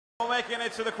Making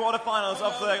it to the quarterfinals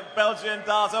of the Belgian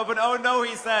Darts Open. Oh no,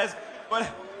 he says. But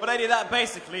Eddie, that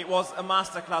basically was a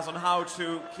masterclass on how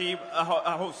to keep a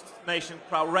host nation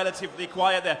crowd relatively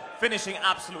quiet there, finishing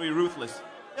absolutely ruthless.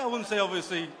 Yeah, I wouldn't say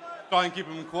obviously try and keep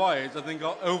them quiet. I think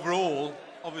overall,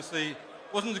 obviously,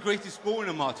 wasn't the greatest scoring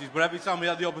of matches, but every time we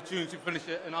had the opportunity to finish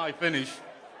it, and I finished.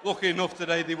 Lucky enough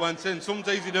today they went in. Some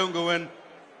days they don't go in,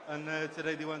 and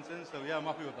today they went in. So yeah, I'm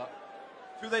happy with that.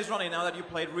 2 days running now that you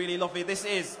played really lovely. This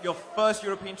is your first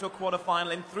European Tour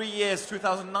quarterfinal in 3 years.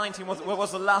 2019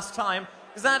 was the last time.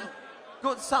 Is that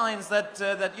good signs that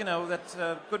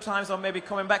good times are maybe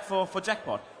coming back for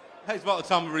jackpot? Hey, it's about the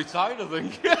time we retired, I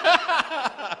think.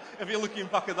 If you're looking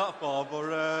back at that far,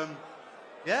 but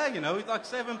yeah, you know, like I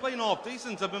say, I've been playing half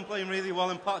decent. I've been playing really well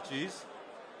in patches,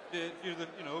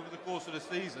 over the course of the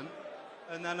season,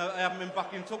 and then I haven't been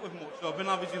backing up with much. So I've been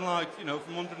averaging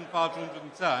from 105 to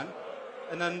 110.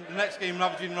 And then the next game,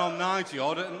 averaging around 90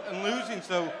 odd and losing.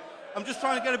 So I'm just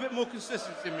trying to get a bit more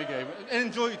consistency in my game and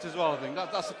enjoy it as well, I think.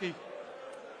 That's the key.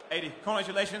 Adrian,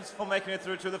 congratulations for making it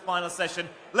through to the final session.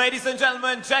 Ladies and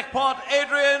gentlemen, jackpot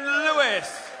Adrian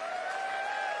Lewis.